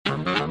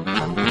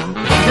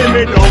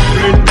me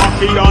dumpling,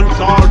 cocky and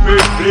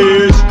saltfish,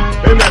 please.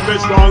 He make me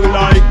strong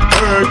like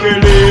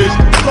Hercules.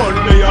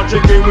 Sunday a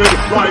chicken with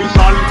rice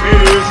and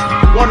peas.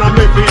 One of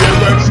my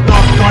favorite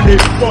snack body,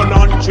 bun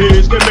and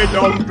cheese. Give me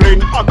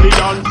dumpling, cocky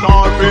and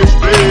saltfish,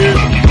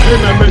 please. He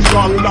make me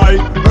strong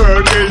like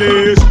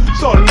Hercules.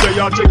 Sunday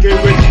a chicken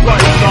with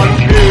rice and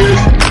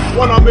peas.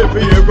 One of my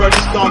favorite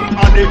snack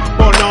body,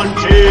 bun and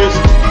cheese.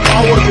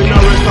 I was in a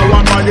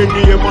restaurant by the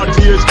name of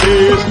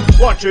Tasties,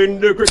 watching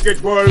the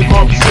Cricket World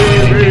Cup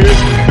series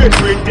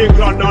between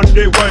England and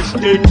the West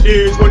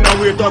Indies. When I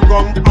wait to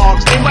come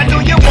ask me, what do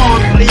you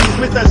want, please?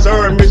 Mr.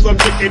 Serve me some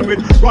chicken with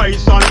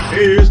rice and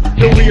peas.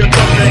 The waiter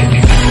said,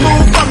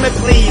 move from me,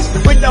 please.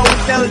 We don't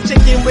sell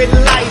chicken with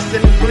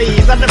license,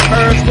 please. And the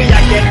first way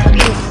I get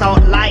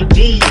insult like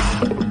these.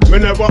 Me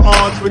never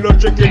ask for no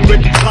chicken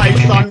with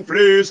rice and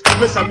peas.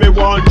 Me say me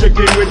want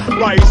chicken with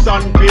rice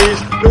and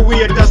peas. The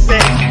waiter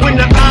said, we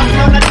not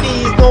have none of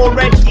these. No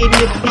red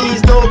kidney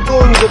peas, no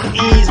gungo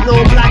peas, no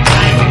black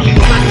eyed peas.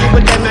 Not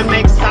even them me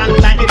make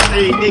sound like it's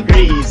 3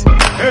 degrees.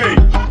 Hey,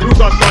 use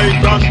a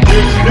citrus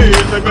sticks,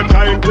 please. Every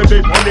time to be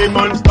funny,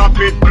 man, stop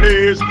it,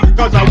 please.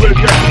 Cause I will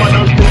get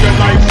manners to you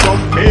like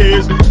some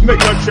peas.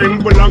 Make you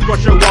tremble and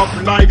crush you up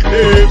like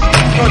leaves.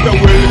 Cause I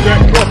will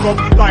get broke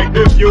up like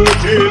the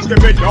fugees.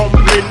 Give me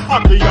dumpling,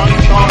 hockey and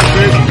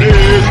saltfish,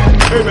 please.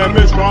 He make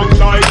me strong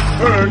like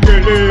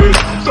Hercules.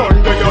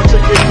 Sunday a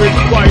chicken with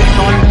rice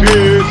and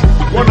peas.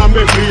 One of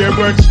my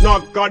favorite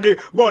snack are the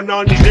bun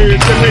and cheese.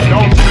 Give me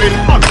dumpling,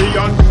 hockey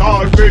and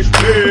saltfish,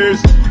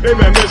 please. He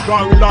make me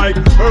strong like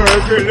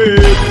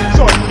Hercules.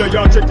 Sunday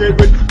a chicken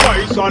with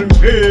rice and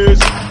peas.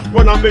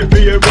 One of my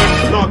favorite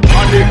snack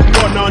are the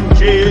bun and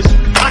cheese.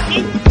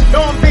 Hockey,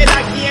 don't be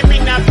like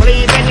gaming now,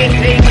 please.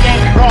 Anything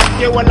get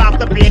rough, you will have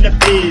to pay the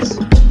fees.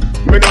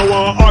 Me no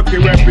want hockey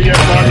repair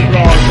and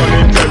grass and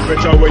the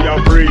temperature where you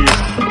freeze.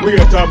 Wait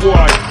a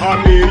boy, and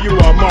me you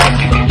a mock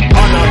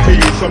and a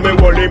tease. So me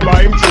hold him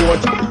by him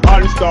throat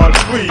and start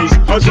squeeze.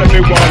 I say me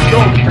want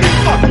dumpling,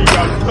 hockey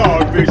and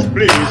saltfish,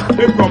 please.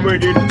 They come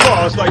with it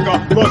fast like a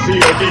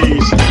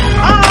Mercedes.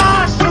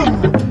 Ah,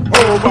 shoot!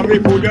 Over me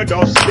put the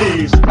dust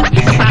sneeze.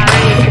 Sorry.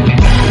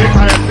 If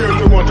I feel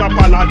too much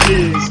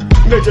apologies.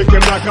 Make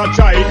him like a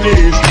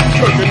Chinese.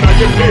 Certain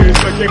like him face,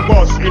 make him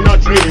bust in a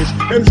trees.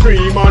 Him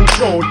scream and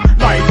shout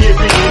like the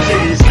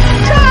BGs.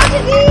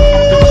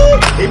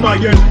 Tragedy! Him a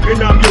yell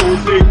in a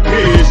music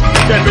piece.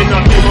 Then me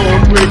knock him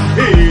out with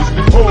peace.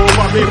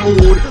 Over me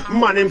food,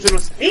 man him should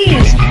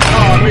sneeze.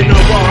 Me no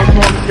want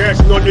come catch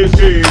no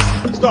disease.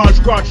 Start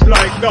scratch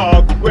like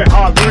dog, we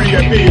have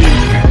rabies.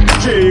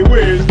 Gee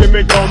whiz, give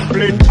me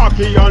dumpling,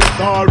 hockey and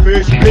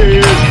saltfish,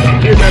 please.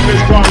 He make me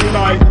strong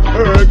like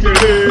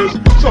Hercules.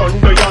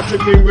 Sunday a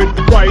chicken with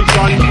rice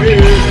and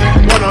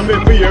peas. One of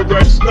my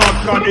favorite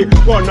snack are the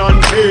bun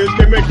and cheese.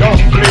 Give me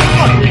dumpling,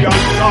 hockey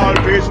and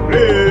saltfish,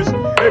 please.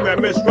 He make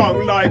me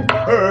strong like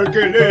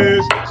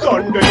Hercules.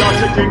 Sunday a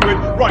chicken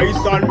with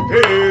rice and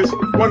peas.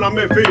 One of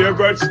my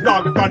favorite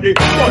snack are the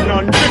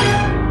bun and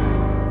cheese.